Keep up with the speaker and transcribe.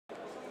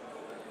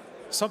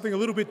something a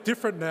little bit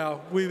different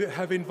now. We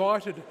have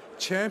invited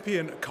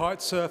champion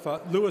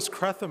kitesurfer Lewis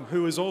Crathern,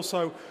 who is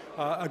also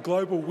a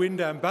global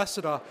wind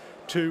ambassador,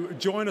 to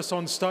join us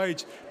on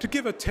stage to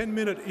give a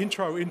 10-minute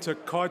intro into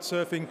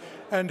kitesurfing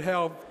and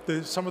how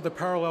some of the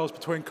parallels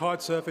between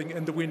kitesurfing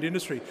and the wind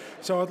industry.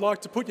 So I'd like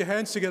to put your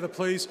hands together,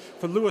 please,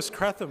 for Lewis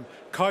Crathern,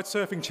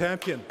 kitesurfing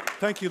champion.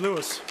 Thank you,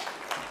 Lewis.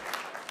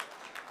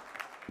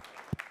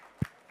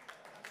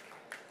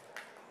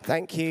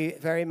 Thank you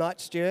very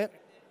much, Stuart.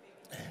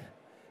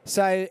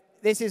 So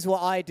this is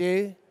what I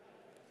do.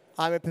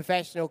 I'm a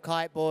professional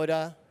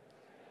kiteboarder.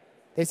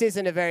 This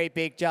isn't a very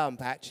big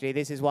jump, actually.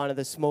 This is one of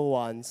the small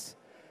ones.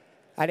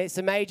 And it's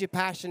a major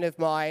passion of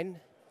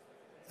mine.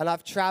 And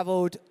I've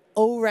traveled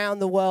all around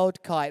the world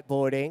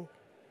kiteboarding.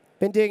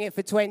 Been doing it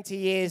for 20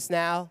 years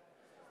now.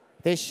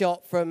 This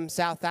shot from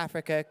South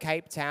Africa,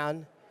 Cape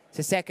Town. It's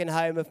a second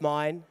home of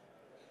mine.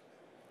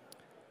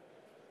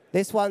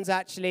 This one's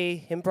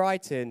actually in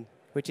Brighton,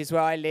 which is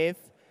where I live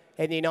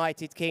in the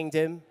United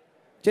Kingdom.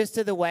 Just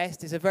to the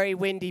west. It's a very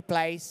windy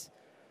place.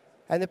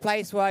 And the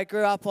place where I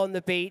grew up on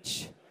the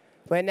beach,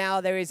 where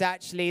now there is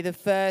actually the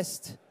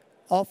first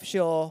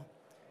offshore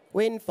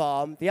wind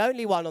farm, the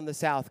only one on the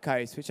south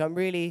coast, which I'm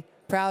really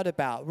proud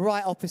about,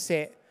 right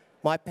opposite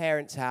my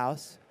parents'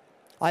 house.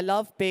 I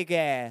love big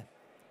air.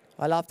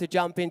 I love to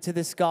jump into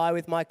the sky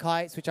with my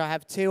kites, which I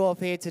have two of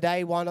here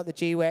today, one at the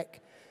GWEC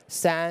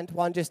stand,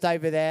 one just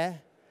over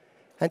there.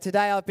 And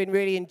today I've been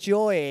really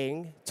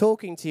enjoying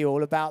talking to you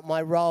all about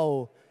my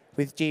role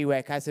with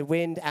GWEC as a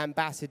wind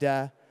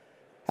ambassador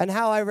and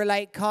how I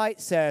relate kite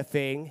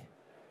surfing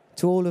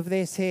to all of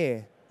this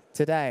here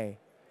today.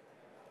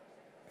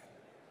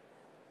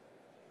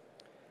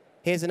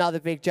 Here's another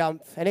big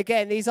jump. And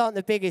again, these aren't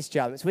the biggest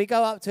jumps. We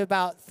go up to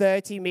about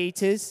 30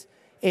 meters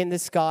in the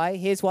sky.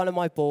 Here's one of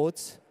my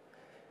boards.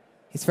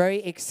 It's a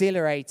very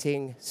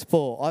exhilarating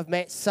sport. I've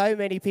met so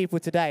many people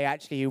today,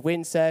 actually, who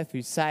windsurf,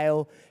 who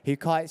sail, who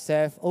kite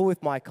surf, all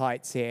with my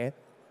kites here.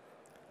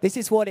 This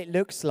is what it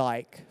looks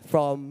like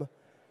from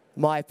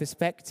my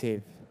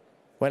perspective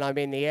when I'm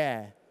in the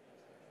air.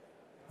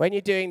 When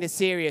you're doing the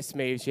serious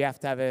moves, you have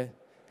to have a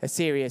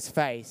serious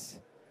face.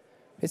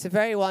 It's a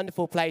very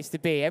wonderful place to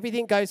be.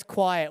 Everything goes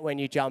quiet when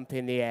you jump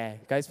in the air.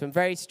 It goes from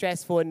very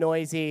stressful and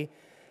noisy,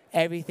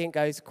 everything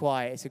goes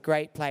quiet. It's a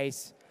great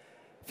place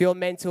for your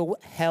mental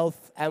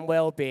health and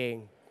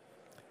well-being.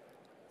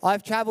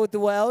 I've traveled the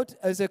world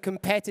as a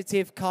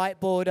competitive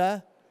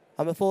kiteboarder.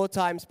 I'm a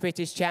 4-time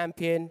British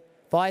champion,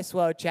 Vice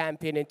World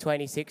Champion in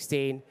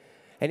 2016.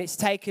 And it's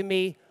taken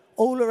me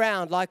all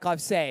around, like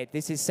I've said.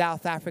 This is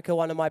South Africa,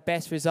 one of my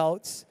best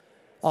results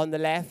on the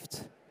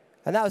left.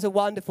 And that was a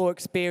wonderful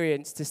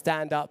experience to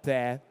stand up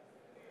there.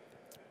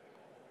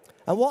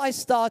 And what I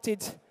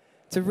started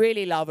to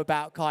really love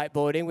about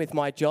kiteboarding with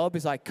my job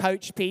is I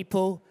coach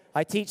people.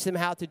 I teach them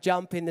how to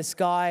jump in the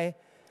sky.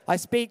 I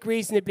speak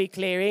reasonably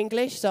clear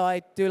English, so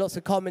I do lots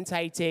of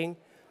commentating.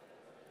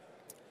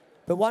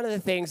 But one of the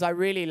things I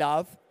really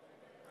love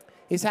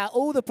is how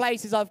all the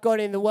places I've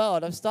gone in the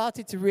world, I've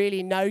started to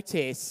really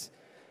notice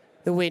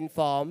the wind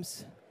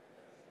farms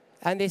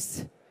and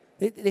this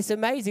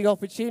amazing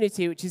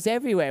opportunity which is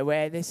everywhere,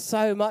 where there's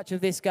so much of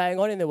this going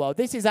on in the world.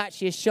 This is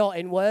actually a shot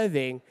in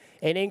Worthing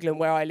in England,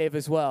 where I live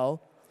as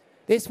well.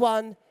 This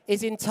one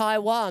is in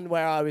Taiwan,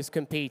 where I was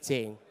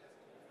competing.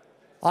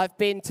 I've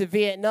been to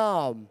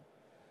Vietnam.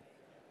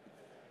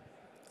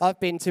 I've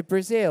been to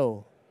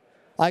Brazil.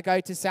 I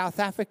go to South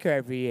Africa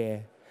every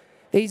year.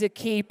 These are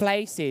key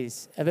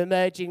places of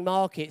emerging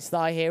markets that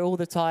I hear all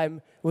the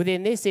time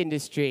within this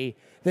industry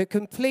that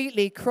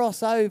completely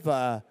cross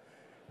over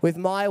with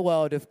my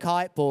world of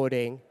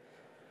kiteboarding.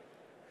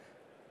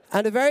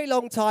 And a very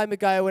long time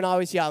ago, when I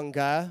was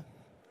younger,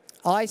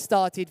 I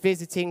started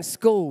visiting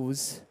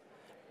schools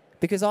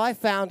because I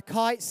found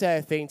kite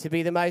surfing to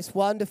be the most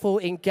wonderful,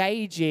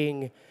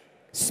 engaging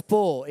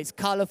sport. It's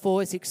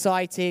colorful, it's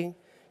exciting.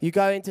 You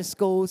go into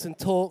schools and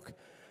talk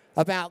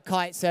about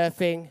kite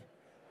surfing.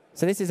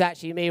 So this is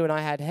actually me when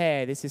I had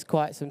hair. This is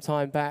quite some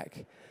time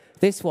back,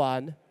 this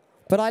one.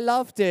 But I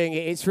love doing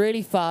it. It's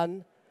really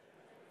fun.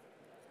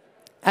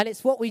 And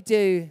it's what we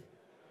do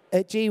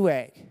at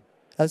GWEC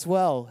as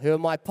well, who are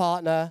my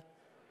partner,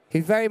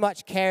 who very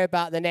much care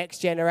about the next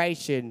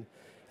generation.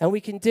 And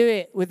we can do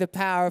it with the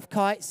power of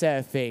kite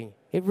surfing.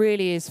 It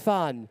really is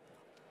fun.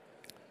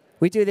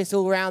 We do this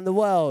all around the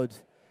world.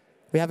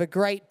 We have a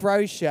great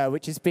brochure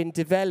which has been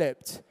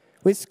developed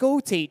with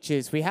school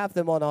teachers. We have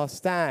them on our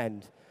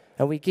stand,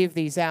 and we give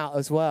these out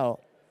as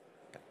well.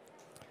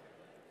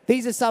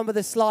 These are some of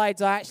the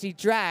slides I actually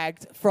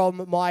dragged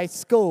from my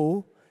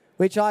school,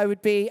 which I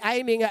would be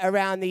aiming at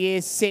around the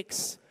years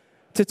 6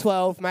 to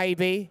 12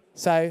 maybe.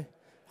 So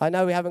I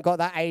know we haven't got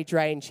that age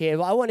range here,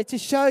 but I wanted to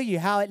show you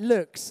how it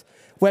looks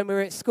when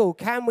we're at school.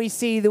 Can we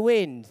see the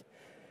wind?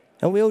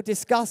 And we all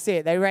discuss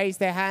it. They raise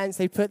their hands,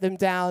 they put them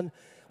down.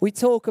 We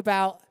talk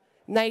about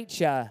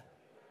nature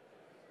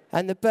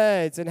and the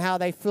birds and how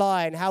they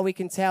fly and how we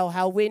can tell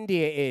how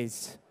windy it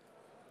is.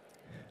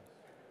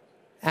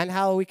 And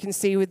how we can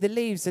see with the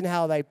leaves and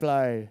how they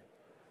blow.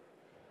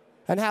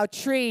 and how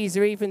trees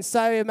are even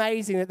so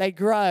amazing that they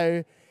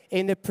grow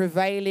in the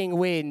prevailing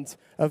wind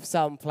of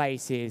some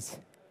places.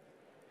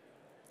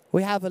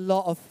 We have a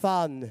lot of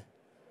fun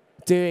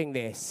doing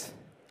this.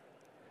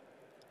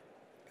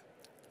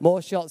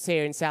 More shots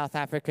here in South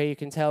Africa. You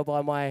can tell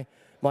by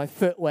my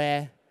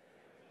footwear.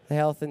 The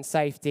health and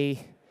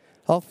safety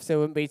officer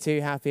wouldn't be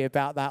too happy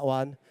about that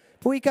one.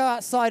 But we go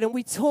outside and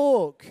we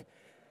talk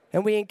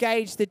and we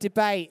engage the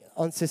debate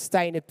on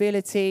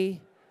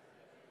sustainability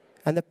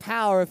and the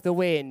power of the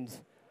wind.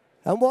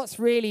 And what's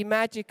really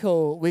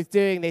magical with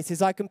doing this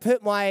is I can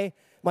put my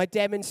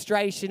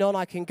demonstration on.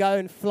 I can go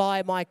and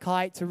fly my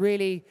kite to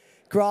really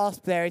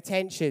grasp their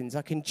attentions.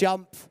 I can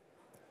jump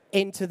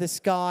into the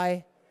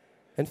sky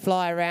and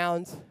fly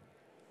around.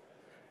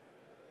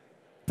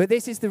 But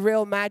this is the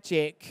real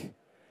magic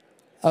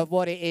of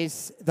what it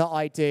is that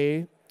I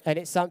do, and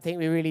it's something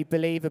we really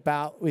believe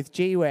about with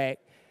GWEC,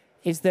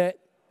 is that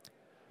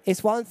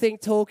it's one thing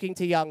talking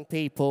to young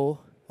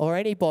people or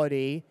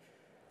anybody,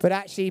 but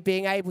actually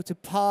being able to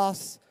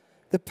pass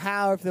the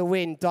power of the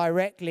wind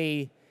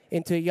directly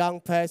into a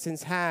young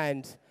person's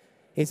hand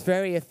is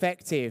very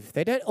effective.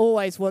 They don't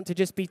always want to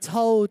just be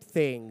told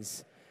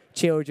things,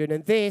 children,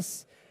 and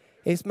this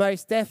is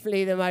most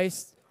definitely the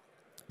most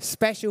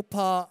special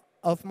part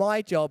of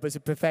my job as a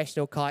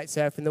professional kite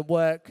surfer and the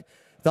work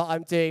that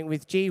I'm doing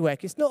with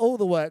GWEC. It's not all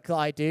the work that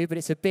I do, but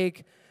it's a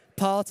big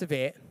part of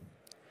it.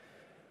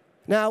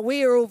 Now,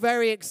 we are all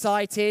very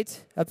excited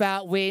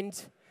about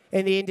wind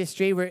in the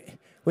industry.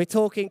 We're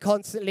talking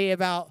constantly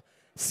about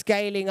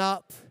scaling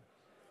up,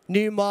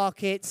 new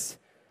markets.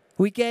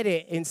 We get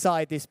it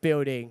inside this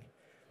building.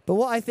 But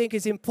what I think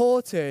is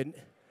important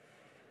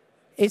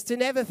is to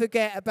never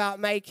forget about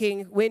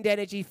making wind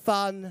energy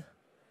fun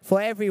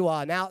for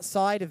everyone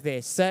outside of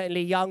this,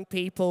 certainly young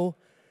people,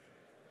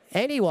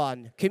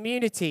 anyone,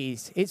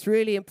 communities. It's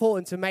really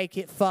important to make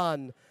it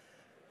fun.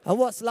 And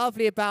what's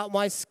lovely about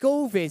my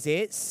school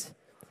visits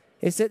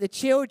is that the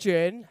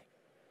children,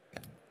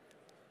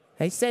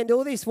 they send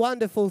all these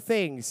wonderful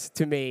things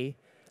to me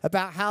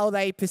about how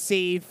they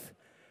perceive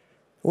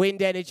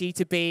wind energy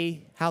to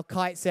be, how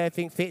kite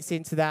surfing fits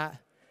into that.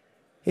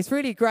 It's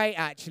really great,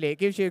 actually. It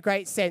gives you a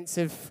great sense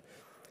of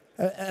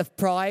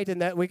pride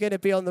and that we're going to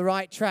be on the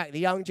right track. The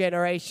young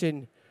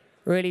generation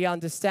really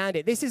understand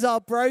it. This is our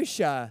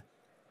brochure.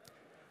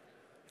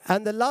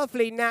 And the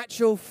lovely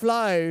natural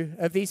flow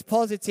of these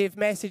positive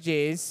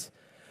messages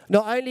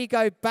not only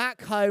go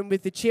back home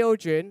with the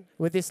children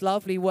with this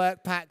lovely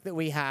work pack that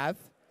we have,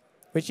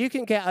 which you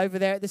can get over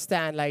there at the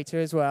stand later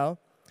as well.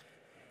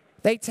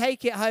 They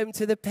take it home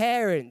to the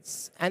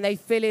parents and they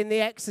fill in the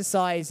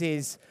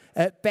exercises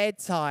at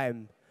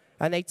bedtime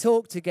and they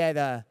talk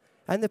together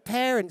and the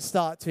parents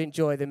start to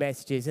enjoy the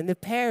messages and the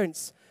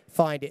parents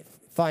find it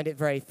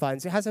very fun.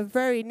 So it has a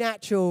very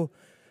natural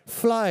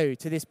flow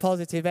to this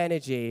positive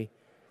energy.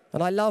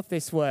 And I love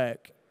this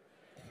work.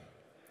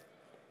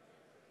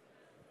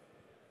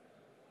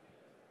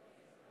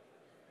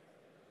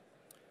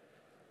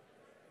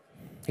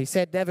 He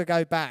said never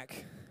go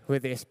back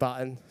with this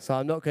button, so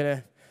I'm not going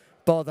to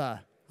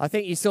bother. I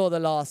think you saw the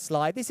last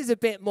slide. This is a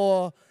bit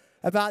more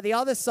about the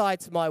other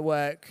side to my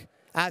work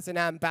as an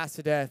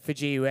ambassador for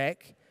GWEC,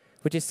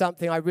 which is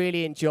something I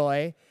really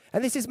enjoy.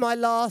 And this is my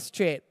last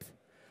trip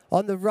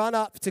on the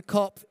run-up to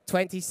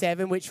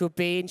COP27, which will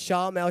be in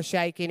Sharm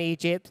el-Sheikh in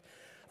Egypt.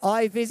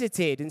 I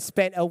visited and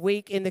spent a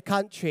week in the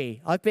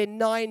country. I've been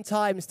 9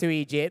 times to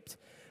Egypt,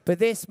 but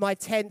this, my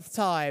 10th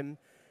time,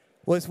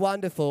 was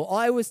wonderful.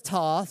 I was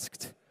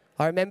tasked,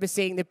 I remember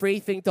seeing the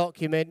briefing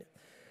document,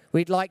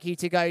 we'd like you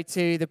to go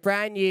to the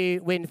brand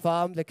new wind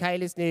farm,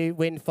 Lekela's new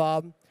wind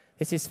farm.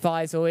 This is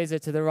Faisal Izza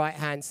to the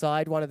right-hand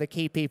side, one of the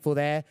key people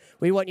there.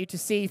 We want you to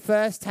see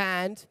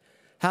firsthand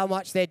how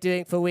much they're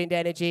doing for wind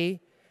energy.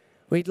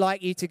 We'd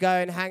like you to go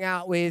and hang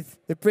out with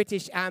the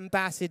British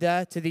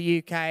ambassador to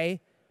the UK,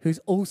 who's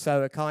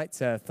also a kite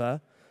surfer.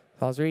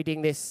 I was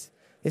reading this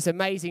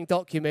amazing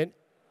document.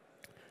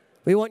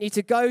 We want you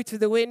to go to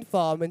the wind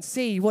farm and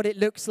see what it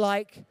looks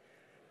like,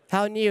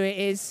 how new it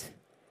is.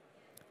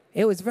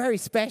 It was very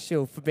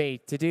special for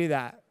me to do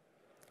that.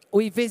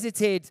 We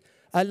visited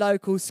a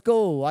local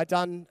school. I'd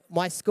done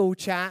my school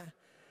chat.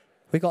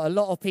 We got a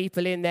lot of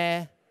people in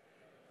there.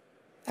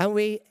 And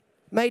we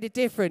made a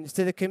difference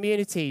to the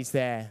communities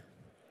there.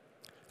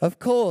 Of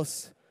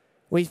course,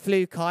 we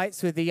flew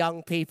kites with the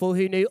young people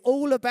who knew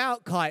all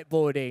about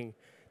kiteboarding.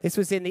 This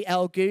was in the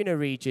El Gouna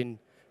region,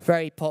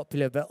 very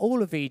popular, but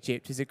all of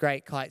Egypt is a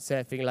great kite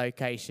surfing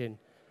location.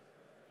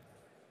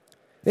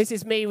 This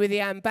is me with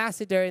the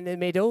ambassador in the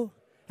middle,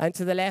 and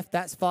to the left,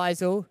 that's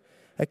Faisal,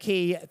 a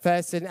key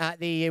person at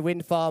the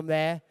wind farm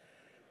there.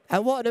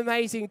 And what an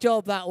amazing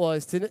job that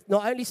was, to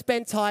not only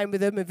spend time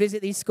with them and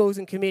visit these schools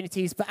and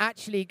communities, but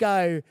actually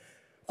go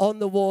on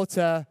the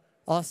water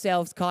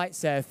ourselves kite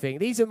surfing.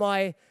 These are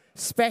my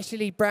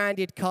specially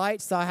branded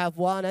kites that I have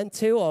 1 and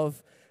 2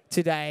 of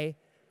today.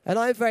 And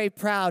I'm very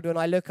proud when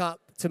I look up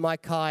to my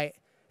kite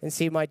and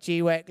see my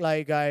GWEC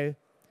logo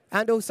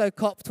and also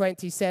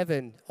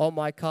COP27 on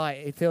my kite.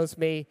 It fills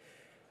me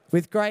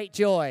with great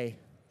joy.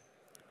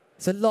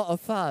 It's a lot of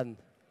fun.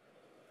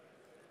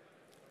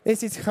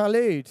 This is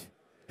Khalud,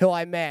 who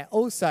I met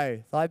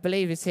also, I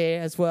believe is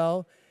here as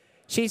well.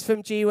 She's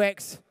from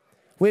GWEC's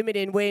Women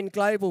in Wind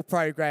Global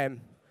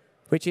Program,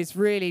 which is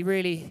really,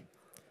 really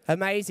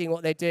amazing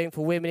what they're doing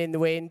for women in the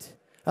wind.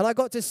 And I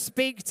got to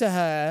speak to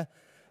her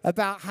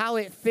about how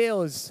it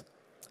feels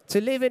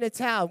to live in a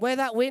town where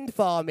that wind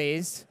farm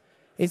is.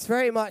 It's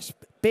very much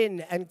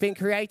been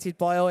created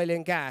by oil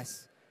and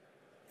gas.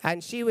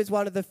 And she was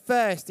one of the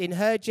first in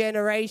her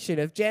generation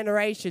of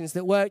generations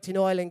that worked in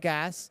oil and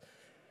gas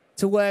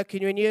to work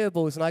in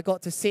renewables. And I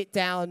got to sit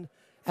down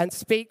and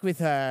speak with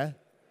her.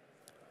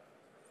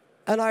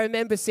 And I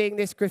remember seeing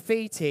this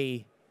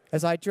graffiti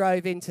as I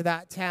drove into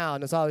that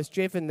town, as I was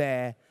driven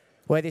there,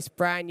 where this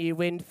brand new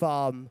wind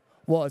farm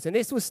was. And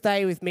this will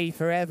stay with me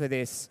forever,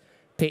 this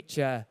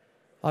picture.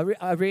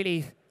 I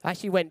really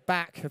actually went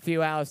back a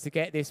few hours to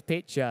get this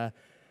picture.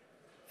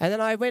 And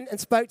then I went and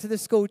spoke to the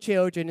school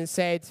children and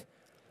said,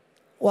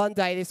 one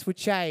day this will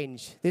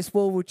change. This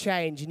world will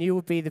change, and you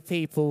will be the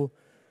people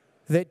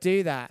that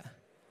do that.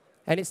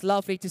 And it's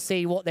lovely to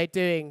see what they're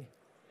doing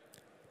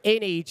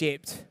in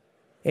Egypt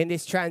in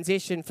this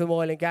transition from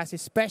oil and gas,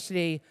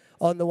 especially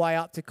on the way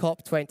up to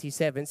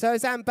COP27. So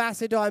as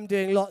ambassador, I'm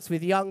doing lots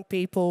with young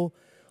people,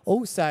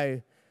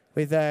 also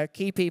with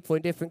key people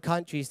in different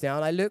countries now.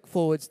 And I look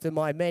forward to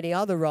my many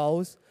other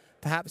roles,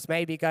 perhaps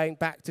maybe going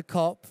back to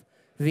COP,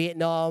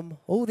 Vietnam,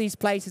 all these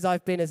places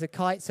I've been as a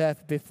kite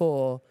surfer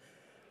before,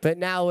 but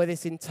now with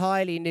this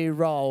entirely new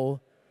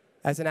role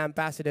as an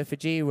ambassador for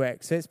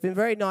GWEC. So it's been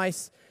very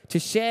nice to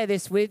share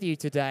this with you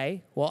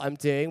today, what I'm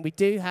doing. We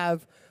do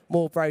have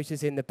more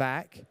brochures in the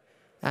back,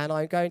 and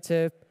I'm going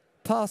to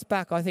pass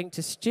back, I think,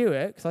 to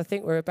Stuart, because I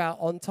think we're about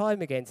on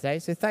time again today.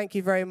 So thank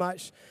you very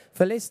much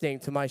for listening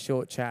to my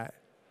short chat.